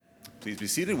Please be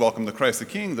seated. Welcome to Christ the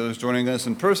King, those joining us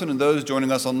in person and those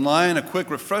joining us online. A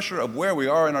quick refresher of where we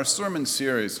are in our sermon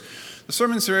series. The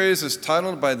sermon series is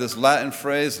titled by this Latin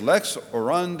phrase, lex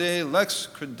orandi, lex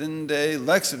credende,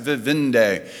 lex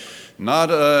vivende.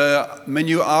 Not a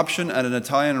menu option at an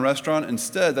Italian restaurant.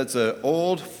 Instead, that's an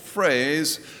old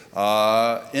phrase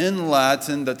in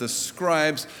Latin that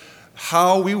describes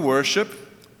how we worship.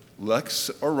 Lex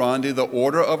orandi, the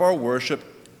order of our worship,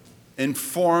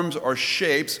 informs or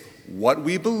shapes what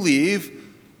we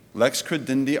believe. Lex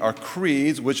credendi, our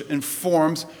creeds, which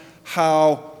informs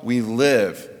how we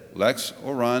live. Lex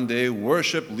orandi,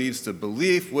 worship leads to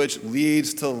belief, which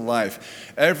leads to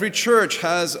life. Every church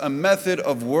has a method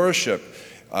of worship.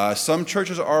 Some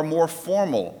churches are more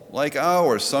formal, like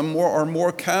ours. Some are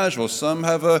more casual. Some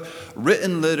have a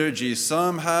written liturgy.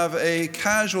 Some have a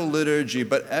casual liturgy.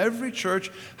 But every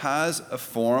church has a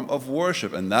form of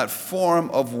worship, and that form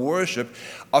of worship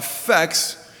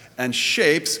affects and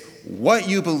shapes what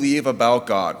you believe about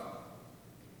God.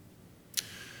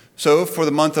 So for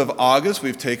the month of August,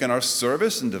 we've taken our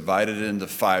service and divided it into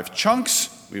 5 chunks.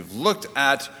 We've looked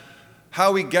at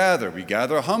how we gather. We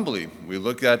gather humbly. We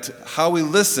look at how we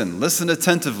listen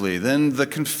attentively. Then the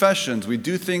confessions. We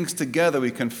do things together. We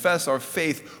confess our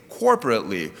faith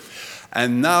corporately.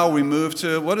 And now we move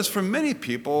to what is for many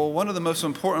people one of the most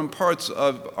important parts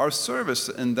of our service,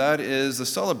 and that is the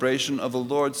celebration of the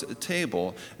Lord's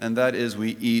table, and that is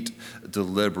we eat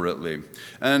deliberately.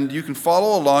 And you can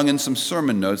follow along in some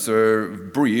sermon notes. They're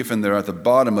brief, and they're at the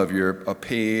bottom of your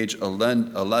page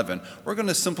 11. We're going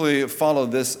to simply follow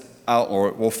this out,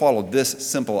 or we'll follow this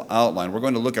simple outline. We're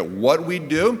going to look at what we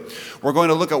do. We're going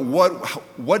to look at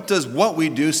what does what we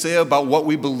do say about what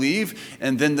we believe,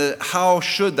 and then how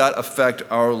should that affect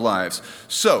our lives.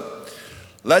 So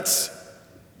let's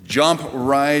jump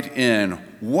right in.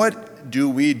 What do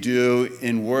we do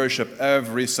in worship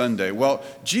every Sunday? Well,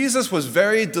 Jesus was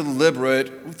very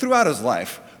deliberate throughout his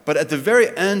life. But at the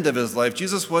very end of his life,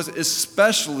 Jesus was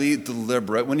especially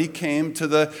deliberate when he came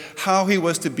to how he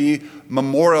was to be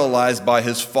memorialized by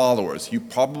his followers. You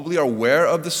probably are aware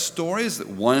of the stories.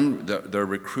 They're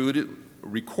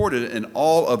recorded in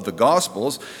all of the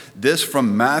Gospels. This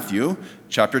from Matthew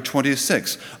chapter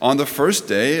 26. On the first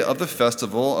day of the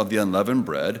festival of the unleavened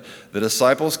bread, the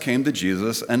disciples came to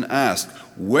Jesus and asked,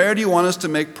 "Where do you want us to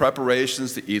make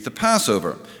preparations to eat the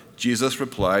Passover?" Jesus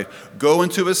replied, "Go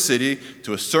into a city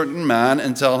to a certain man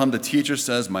and tell him the teacher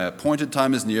says, 'My appointed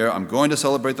time is near. I'm going to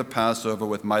celebrate the Passover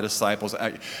with my disciples.'"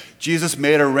 Jesus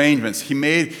made arrangements. He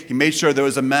made sure there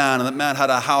was a man, and that man had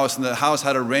a house, and the house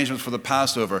had arrangements for the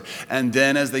Passover. And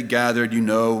then as they gathered, you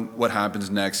know what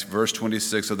happens next. Verse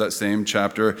 26 of that same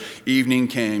chapter, evening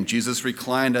came. Jesus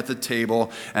reclined at the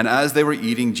table, and as they were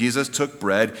eating, Jesus took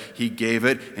bread. He gave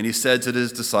it, and he said to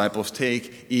his disciples,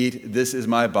 "Take, eat, this is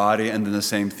my body," and then the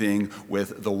same thing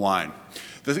with the wine.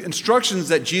 The instructions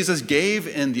that Jesus gave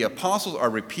in the apostles are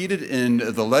repeated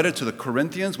in the letter to the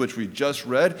Corinthians, which we just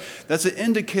read. That's an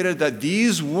indicator that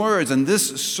these words and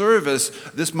this service,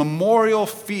 this memorial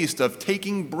feast of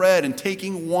taking bread and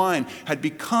taking wine, had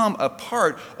become a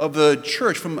part of the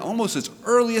church from almost its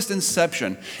earliest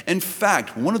inception. In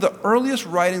fact, one of the earliest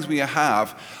writings we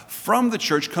have from the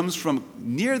church comes from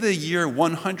near the year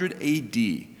 100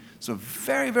 AD. It's a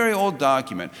very, very old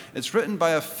document. It's written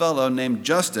by a fellow named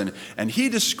Justin, and he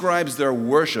describes their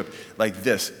worship like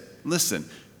this. Listen,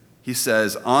 he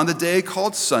says, "On the day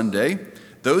called Sunday,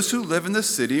 those who live in the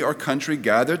city or country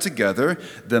gather together.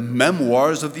 The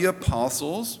memoirs of the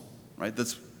apostles," right?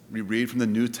 We read from the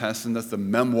New Testament, that's the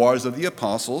memoirs of the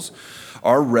apostles,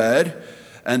 are read.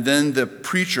 And then the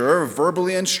preacher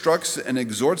verbally instructs and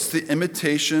exhorts the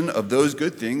imitation of those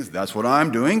good things. That's what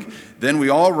I'm doing. Then we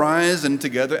all rise and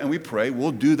together and we pray.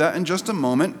 We'll do that in just a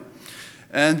moment.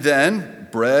 And then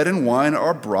bread and wine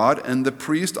are brought, and the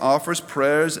priest offers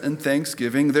prayers and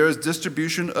thanksgiving. There is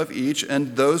distribution of each,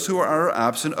 and those who are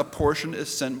absent, a portion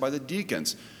is sent by the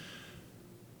deacons.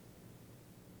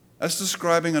 That's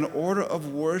describing an order of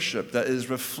worship that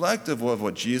is reflective of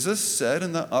what Jesus said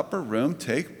in the upper room.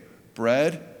 Take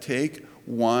bread, take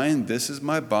wine, this is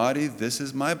my body, this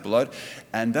is my blood.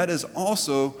 And that is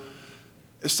also,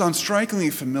 it sounds strikingly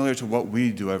familiar to what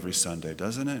we do every Sunday,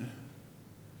 doesn't it?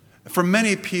 For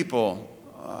many people,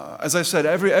 as I said,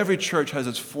 every church has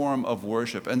its form of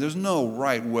worship, and there's no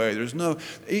right way.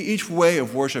 Each way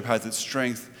of worship has its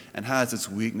strength and has its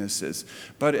weaknesses.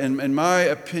 But in my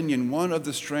opinion, one of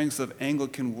the strengths of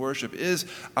Anglican worship is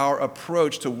our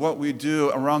approach to what we do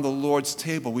around the Lord's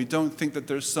table. We don't think that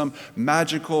there's some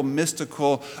magical,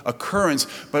 mystical occurrence,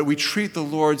 but we treat the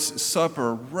Lord's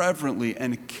Supper reverently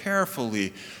and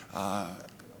carefully.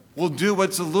 We'll do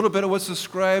what's a little bit of what's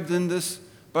described in this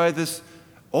by this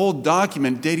old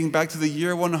document dating back to the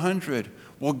year 100.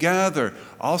 We'll gather.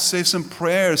 I'll say some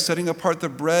prayers, setting apart the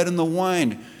bread and the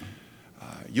wine.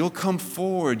 You'll come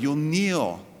forward. You'll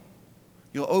kneel.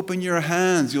 You'll open your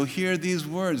hands. You'll hear these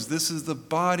words. This is the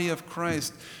body of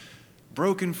Christ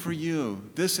broken for you.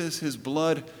 This is his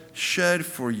blood shed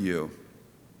for you.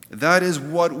 That is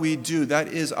what we do. That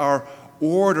is our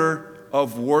order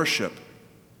of worship.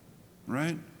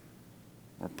 Right?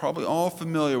 We're probably all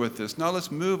familiar with this. Now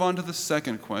let's move on to the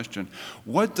second question.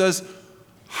 What does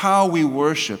how we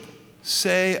worship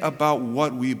say about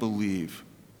what we believe?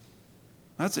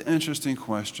 That's an interesting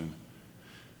question.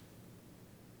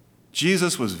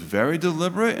 Jesus was very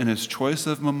deliberate in his choice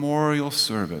of memorial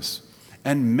service,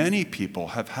 and many people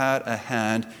have had a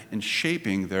hand in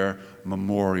shaping their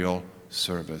memorial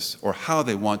service or how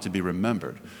they want to be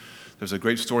remembered. There's a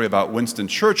great story about Winston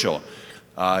Churchill.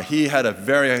 He had a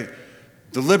very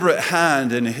deliberate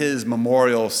hand in his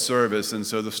memorial service, and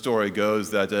so the story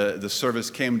goes that the service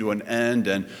came to an end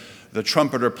and the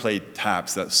trumpeter played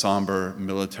taps, that somber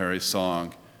military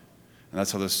song, and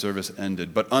that's how the service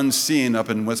ended. But unseen up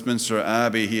in Westminster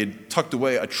Abbey, he had tucked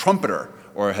away a trumpeter,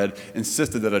 or had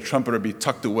insisted that a trumpeter be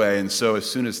tucked away, and so as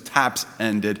soon as taps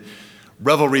ended,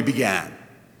 revelry began.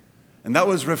 And that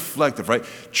was reflective, right?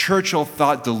 Churchill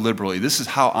thought deliberately, this is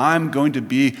how I'm going to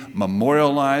be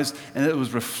memorialized, and it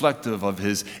was reflective of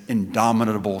his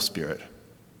indomitable spirit,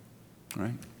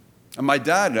 right? And my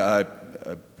dad,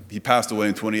 he passed away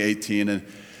in 2018,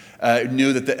 and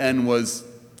knew that the end was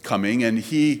coming, and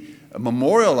he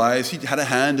had a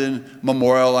hand in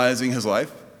memorializing his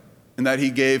life, in that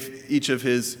he gave each of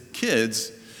his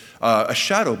kids a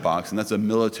shadow box, and that's a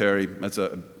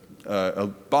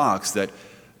box that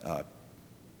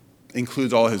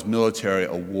includes all his military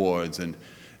awards, and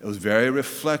it was very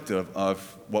reflective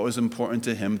of what was important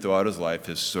to him throughout his life,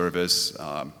 his service,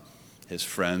 his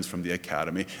friends from the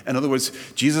academy. In other words,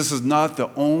 Jesus is not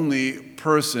the only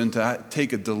person to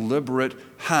take a deliberate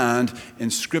hand in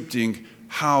scripting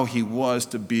how he was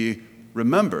to be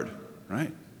remembered,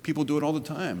 right? People do it all the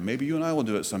time. Maybe you and I will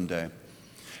do it someday.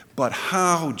 But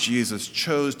how Jesus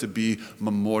chose to be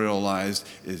memorialized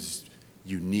is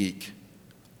unique,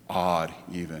 odd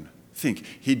even. Think,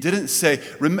 he didn't say,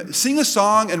 sing a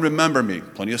song and remember me.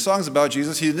 Plenty of songs about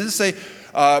Jesus. He didn't say,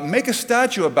 make a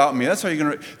statue about me. That's how you're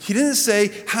going to. He didn't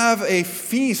say, have a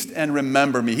feast and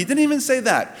remember me. He didn't even say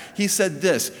that. He said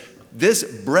this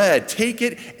bread, take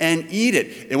it and eat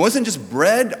it. It wasn't just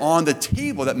bread on the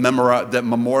table that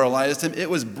memorialized him. It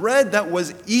was bread that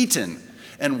was eaten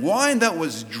and wine that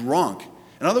was drunk.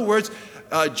 In other words,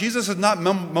 Jesus is not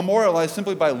memorialized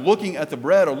simply by looking at the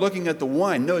bread or looking at the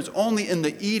wine. No, it's only in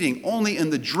the eating, only in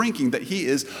the drinking that he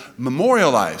is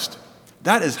memorialized.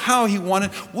 That is how he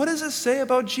wanted. What does it say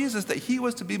about Jesus that he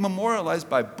was to be memorialized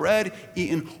by bread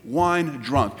eaten, wine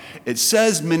drunk? It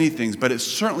says many things, but it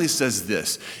certainly says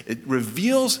this. It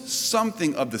reveals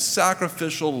something of the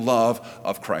sacrificial love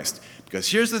of Christ. Because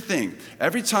here's the thing.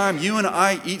 Every time you and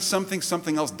I eat something,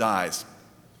 something else dies.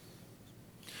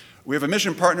 We have a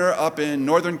mission partner up in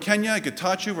northern Kenya,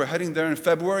 Getachew. We're heading there in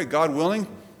February, God willing.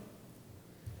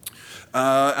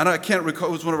 And I can't recall,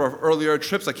 it was one of our earlier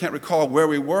trips. I can't recall where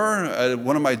we were.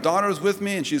 One of my daughters with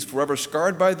me, and she's forever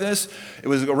scarred by this. It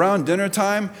was around dinner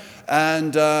time,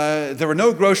 and there were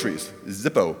no groceries,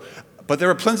 Zippo. But there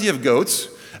were plenty of goats,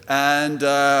 and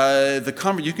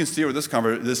you can see where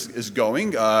this is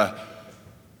going.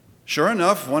 Sure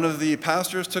enough, one of the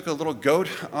pastors took a little goat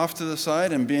off to the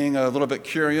side, and being a little bit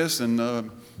curious and,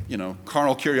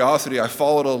 carnal curiosity, I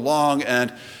followed along,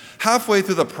 and halfway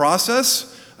through the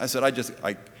process, I said,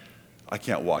 I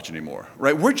can't watch anymore,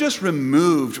 right? We're just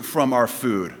removed from our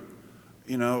food.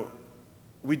 We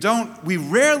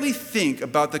rarely think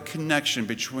about the connection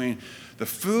between the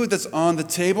food that's on the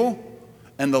table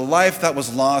and the life that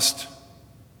was lost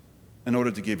in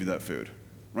order to give you that food.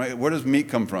 Right? Where does meat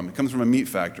come from? It comes from a meat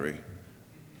factory.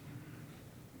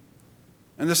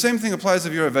 And the same thing applies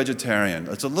if you're a vegetarian.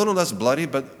 It's a little less bloody,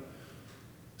 but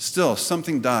still,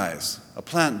 something dies. A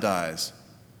plant dies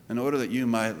in order that you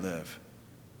might live.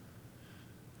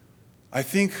 I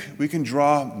think we can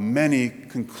draw many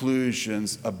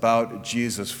conclusions about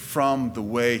Jesus from the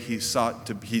way he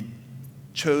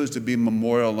chose to be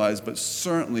memorialized, but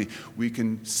certainly we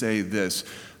can say this.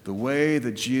 The way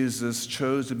that Jesus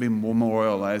chose to be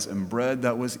memorialized and bread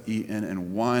that was eaten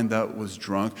and wine that was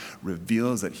drunk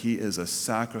reveals that he is a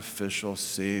sacrificial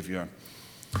Savior.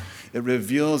 It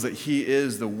reveals that he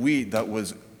is the wheat that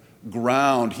was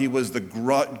ground. He was the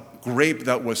grape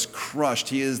that was crushed.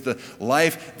 He is the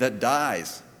life that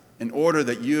dies in order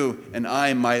that you and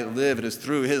I might live. It is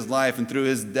through his life and through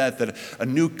his death that a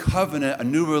new covenant, a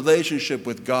new relationship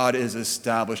with God is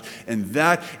established. And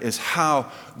that is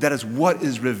what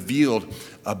is revealed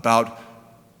about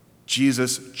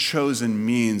Jesus' chosen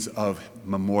means of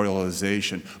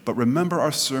memorialization. But remember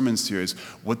our sermon series.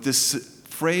 What this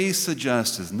phrase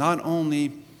suggests is not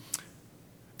only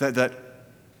that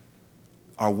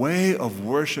our way of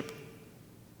worship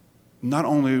not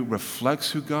only reflects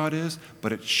who God is,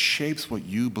 but it shapes what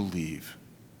you believe,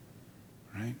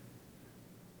 right?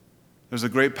 There's a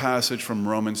great passage from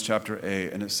Romans chapter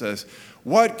 8, and it says,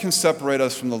 "What can separate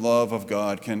us from the love of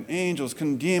God? Can angels,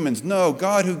 can demons? No,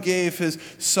 God who gave his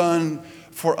Son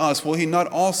for us, will he not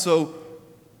also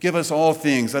give us all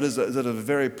things?" That is a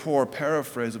very poor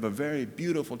paraphrase of a very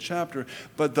beautiful chapter,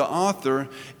 but the author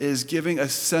is giving a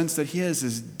sense that he has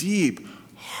this deep,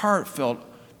 heartfelt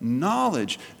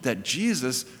knowledge that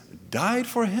Jesus died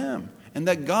for him and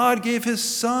that God gave his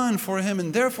Son for him,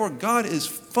 and therefore God is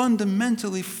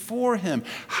fundamentally for him.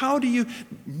 How do you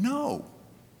know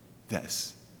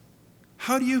this?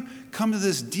 How do you come to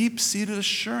this deep-seated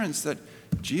assurance that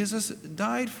Jesus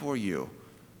died for you?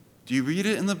 Do you read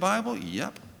it in the Bible?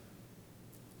 Yep.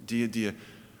 Do you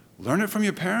learn it from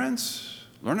your parents?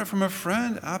 Learn it from a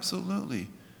friend? Absolutely.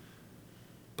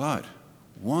 But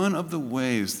one of the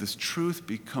ways this truth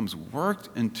becomes worked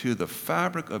into the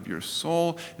fabric of your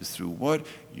soul is through what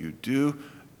you do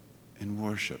in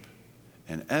worship.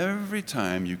 And every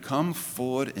time you come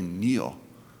forward and kneel,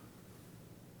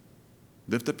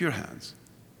 lift up your hands,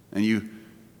 and you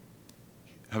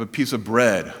have a piece of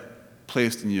bread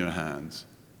placed in your hands,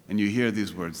 and you hear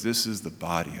these words, "This is the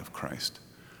body of Christ,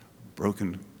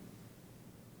 broken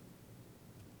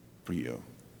for you."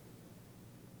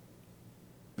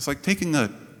 It's like taking a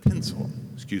pencil,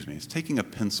 it's taking a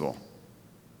pencil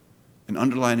and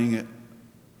underlining it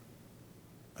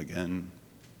again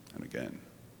and again.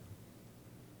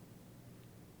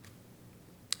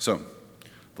 So,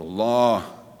 the law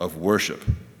of worship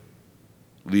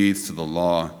leads to the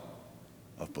law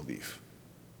of belief.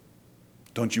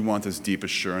 Don't you want this deep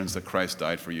assurance that Christ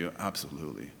died for you?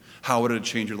 Absolutely. How would it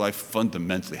change your life?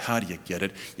 Fundamentally. How do you get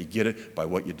it? You get it by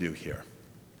what you do here.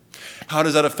 How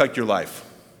does that affect your life?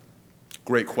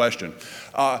 Great question.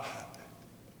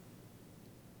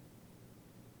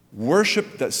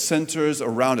 Worship that centers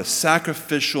around a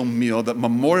sacrificial meal, that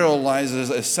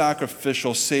memorializes a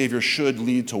sacrificial Savior, should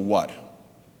lead to what?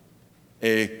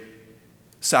 A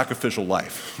sacrificial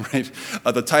life, right?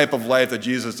 The type of life that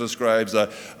Jesus describes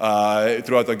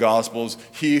throughout the Gospels.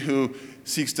 He who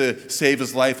seeks to save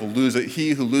his life will lose it.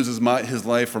 He who loses his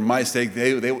life for my sake,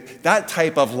 that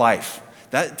type of life.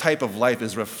 That type of life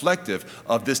is reflective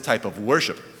of this type of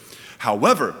worship.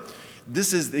 However,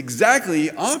 this is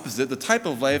exactly opposite the type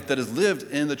of life that is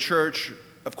lived in the church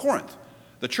of Corinth.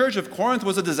 The church of Corinth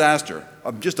was a disaster,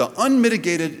 just an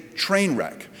unmitigated train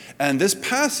wreck. And this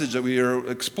passage that we are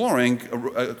exploring,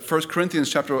 1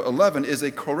 Corinthians chapter 11, is a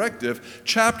corrective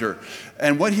chapter.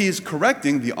 And what he's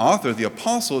correcting, the author, the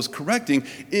apostle, is correcting,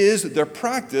 is their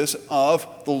practice of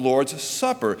the Lord's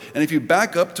Supper. And if you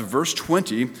back up to verse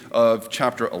 20 of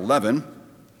chapter 11,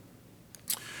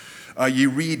 you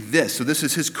read this. So this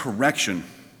is his correction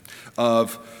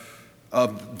of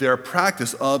their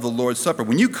practice of the Lord's Supper.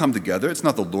 When you come together, it's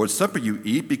not the Lord's Supper you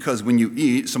eat, because when you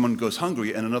eat, someone goes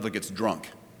hungry and another gets drunk.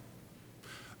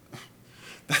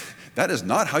 That is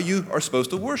not how you are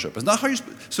supposed to worship. It's not how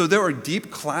so there are deep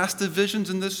class divisions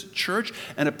in this church,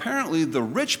 and apparently the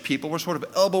rich people were sort of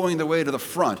elbowing their way to the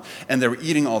front, and they were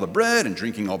eating all the bread and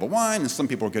drinking all the wine, and some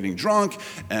people were getting drunk,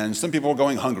 and some people were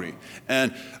going hungry.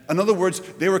 And in other words,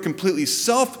 they were completely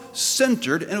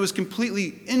self-centered, and it was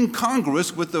completely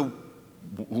incongruous with the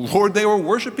Lord they were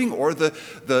worshiping or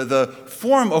the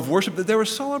form of worship that they were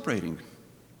celebrating.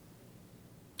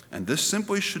 And this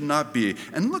simply should not be.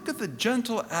 And look at the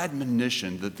gentle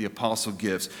admonition that the apostle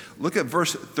gives. Look at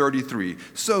verse 33.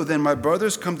 So then, my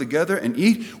brothers, come together and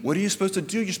eat. What are you supposed to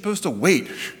do? You're supposed to wait.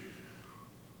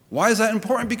 Why is that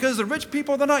important? Because the rich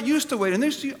people, they're not used to waiting. They're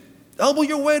used to elbow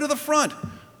your way to the front.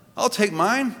 I'll take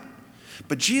mine.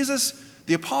 But Jesus,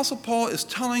 the apostle Paul, is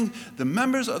telling the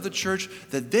members of the church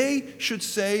that they should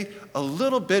say a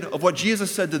little bit of what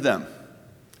Jesus said to them.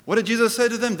 What did Jesus say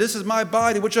to them? This is my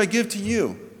body, which I give to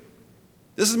you.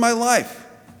 This is my life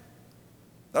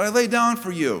that I lay down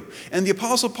for you. And the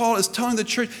Apostle Paul is telling the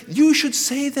church, you should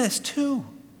say this too.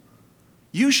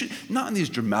 You should, not in these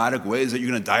dramatic ways that you're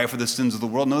going to die for the sins of the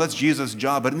world. No, that's Jesus'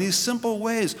 job. But in these simple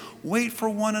ways, wait for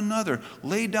one another.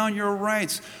 Lay down your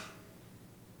rights.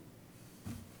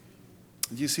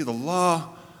 You see, the law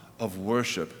of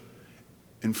worship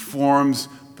informs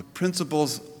the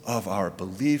principles of our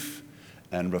belief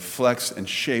and reflects and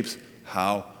shapes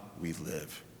how we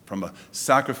live. From a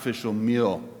sacrificial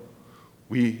meal,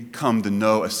 we come to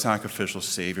know a sacrificial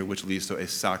Savior, which leads to a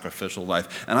sacrificial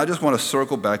life. And I just want to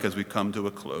circle back as we come to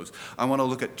a close. I want to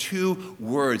look at two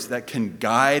words that can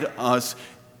guide us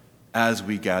as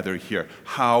we gather here,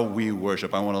 how we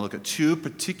worship. I want to look at two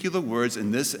particular words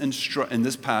in this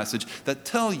passage that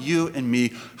tell you and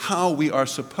me how we are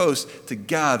supposed to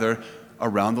gather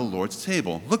around the Lord's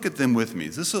table. Look at them with me.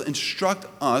 This will instruct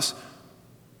us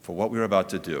for what we're about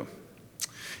to do.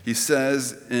 He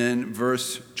says in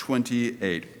verse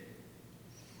 28,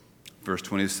 verse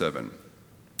 27,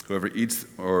 whoever eats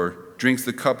or drinks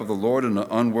the cup of the Lord in an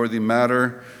unworthy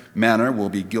manner will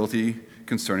be guilty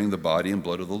concerning the body and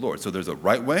blood of the Lord. So there's a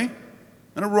right way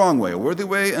and a wrong way, a worthy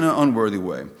way and an unworthy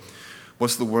way.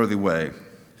 What's the worthy way?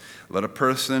 Let a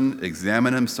person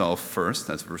examine himself first,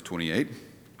 that's verse 28.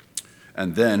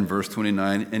 And then, verse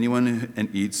 29, anyone who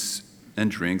eats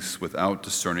and drinks without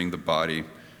discerning the body.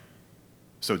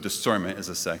 So discernment is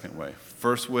the second way.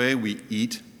 First way, we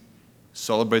eat,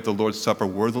 celebrate the Lord's Supper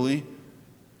worthily.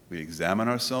 We examine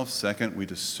ourselves. Second, we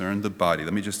discern the body.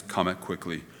 Let me just comment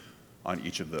quickly on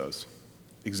each of those.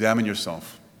 Examine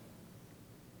yourself.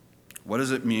 What does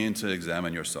it mean to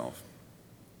examine yourself?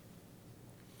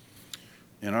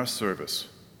 In our service,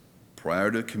 prior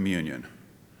to communion,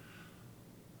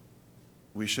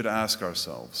 we should ask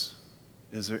ourselves,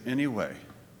 is there any way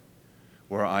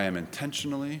where I am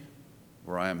intentionally,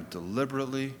 where I am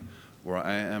deliberately, where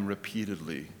I am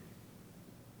repeatedly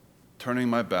turning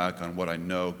my back on what I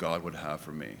know God would have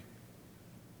for me?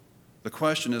 The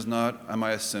question is not, am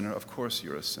I a sinner? Of course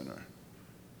you're a sinner.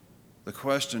 The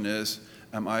question is,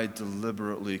 am I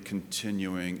deliberately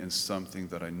continuing in something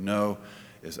that I know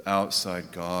is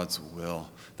outside God's will?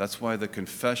 That's why the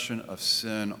confession of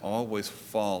sin always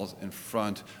falls in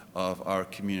front of our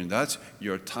communion. That's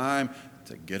your time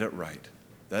to get it right.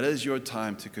 That is your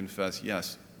time to confess,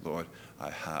 yes, Lord,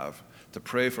 I have. To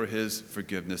pray for his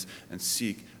forgiveness and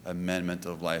seek amendment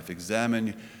of life.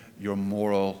 Examine your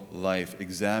moral life.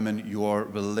 Examine your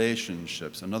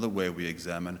relationships. Another way we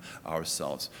examine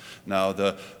ourselves. Now,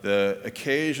 the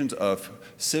occasions of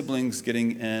siblings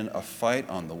getting in a fight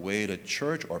on the way to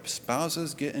church or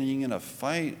spouses getting in a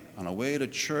fight on the way to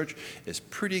church is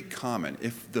pretty common.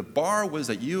 If the bar was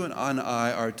that you and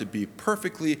I are to be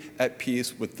perfectly at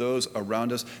peace with those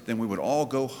around us, then we would all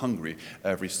go hungry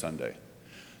every Sunday.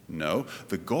 No,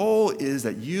 the goal is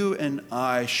that you and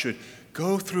I should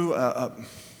go through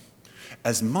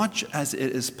as much as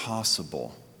it is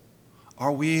possible.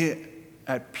 Are we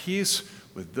at peace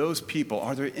with those people?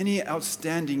 Are there any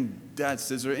outstanding debts?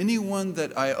 Is there anyone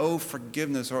that I owe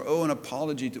forgiveness or owe an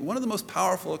apology to? One of the most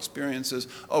powerful experiences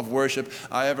of worship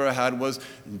I ever had was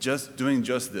just doing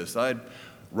just this. I'd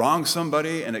wronged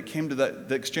somebody, and it came to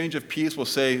the exchange of peace. We'll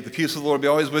say, the peace of the Lord be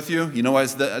always with you. You know why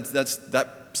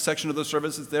that section of the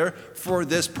service is there? For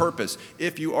this purpose.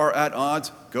 If you are at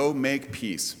odds, go make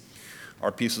peace.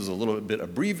 Our peace is a little bit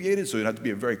abbreviated, so it have to be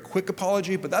a very quick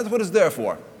apology, but that's what it's there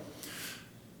for.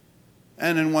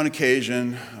 And in one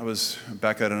occasion, I was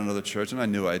back at another church, and I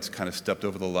knew I'd kind of stepped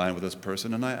over the line with this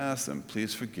person, and I asked them,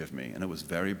 please forgive me. And it was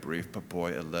very brief, but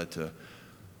boy, it led to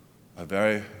a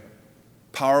very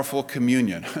powerful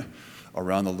communion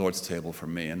around the Lord's table for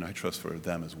me, and I trust for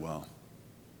them as well.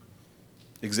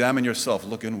 Examine yourself,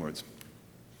 look inwards.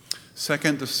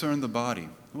 Second, discern the body.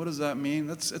 What does that mean?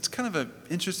 It's kind of an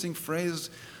interesting phrase.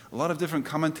 A lot of different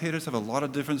commentators have a lot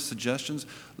of different suggestions.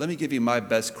 Let me give you my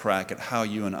best crack at how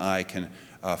you and I can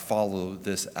follow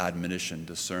this admonition,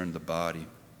 discern the body.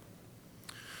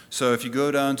 So if you go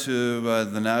down to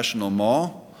the National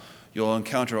Mall, you'll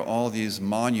encounter all these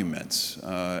monuments,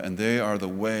 and they are the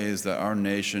ways that our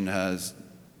nation has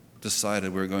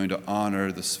decided we're going to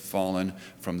honor the fallen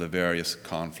from the various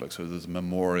conflicts. So there's a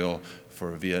memorial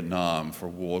for Vietnam, for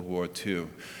World War II,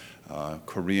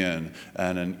 Korean,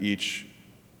 and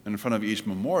in front of each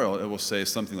memorial, it will say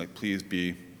something like, please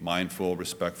be mindful,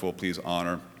 respectful, please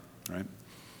honor, right?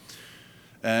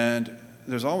 And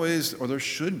there's always, or there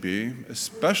should be,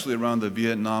 especially around the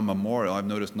Vietnam Memorial. I've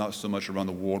noticed not so much around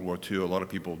the World War II. A lot of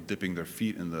people dipping their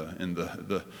feet in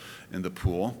the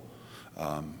pool,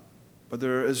 but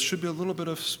there should be a little bit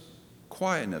of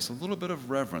quietness, a little bit of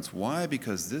reverence. Why?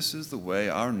 Because this is the way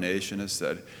our nation has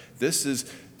said. This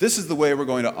is the way we're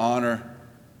going to honor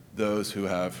those who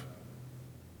have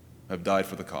died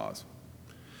for the cause.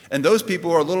 And those people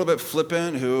who are a little bit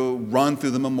flippant, who run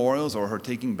through the memorials or are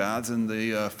taking baths in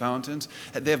the fountains,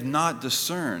 they have not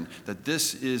discerned that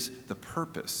this is the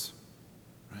purpose,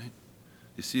 right?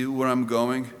 You see where I'm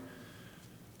going?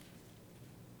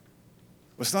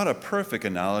 It's not a perfect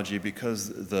analogy because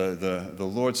the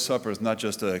Lord's Supper is not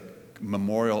just a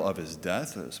memorial of his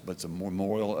death, but it's a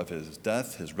memorial of his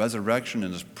death, his resurrection,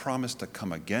 and his promise to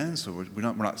come again. So we're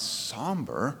not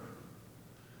somber,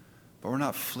 but we're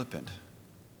not flippant.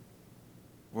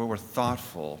 We're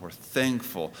thoughtful, we're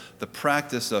thankful. The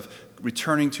practice of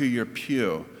returning to your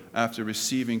pew after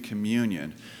receiving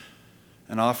communion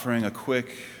and offering a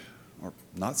quick, or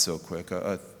not so quick,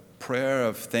 a prayer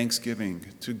of thanksgiving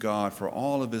to God for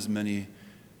all of his many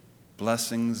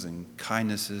blessings and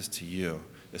kindnesses to you,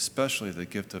 especially the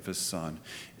gift of his Son,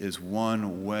 is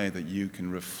one way that you can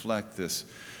reflect this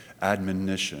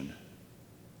admonition.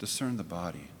 Discern the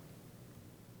body.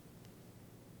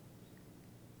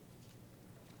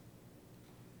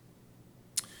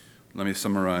 Let me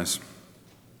summarize.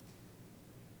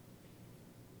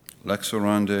 Lex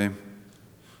orandi,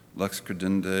 lex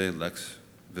credende, lex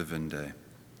vivendi.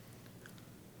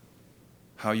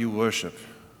 How you worship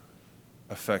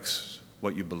affects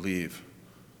what you believe,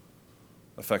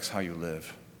 affects how you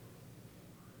live.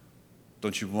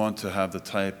 Don't you want to have the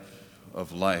type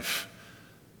of life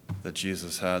that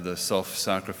Jesus had, the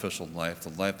self-sacrificial life, the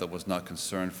life that was not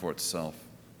concerned for itself,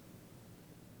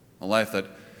 a life that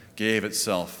gave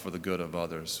itself for the good of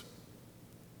others?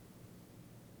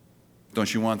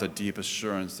 Don't you want the deep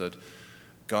assurance that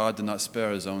God did not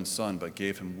spare his own Son, but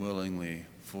gave him willingly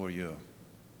for you?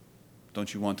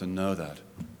 Don't you want to know that?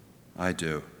 I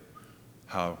do.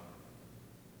 How?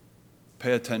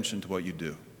 Pay attention to what you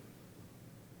do.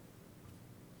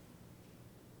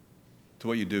 To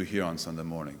what you do here on Sunday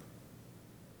morning.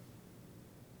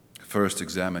 First,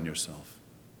 examine yourself.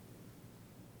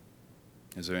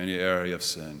 Is there any area of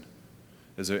sin?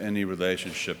 Is there any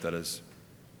relationship that is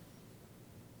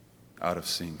out of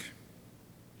sync?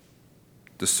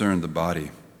 Discern the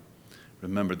body.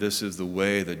 Remember, this is the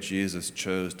way that Jesus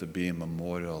chose to be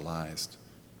memorialized.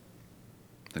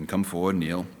 Then come forward,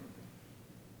 kneel.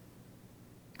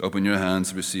 Open your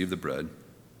hands to receive the bread.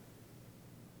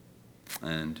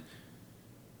 And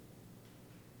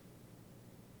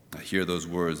I hear those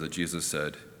words that Jesus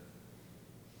said,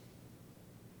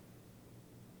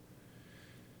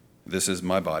 "This is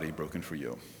my body broken for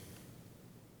you."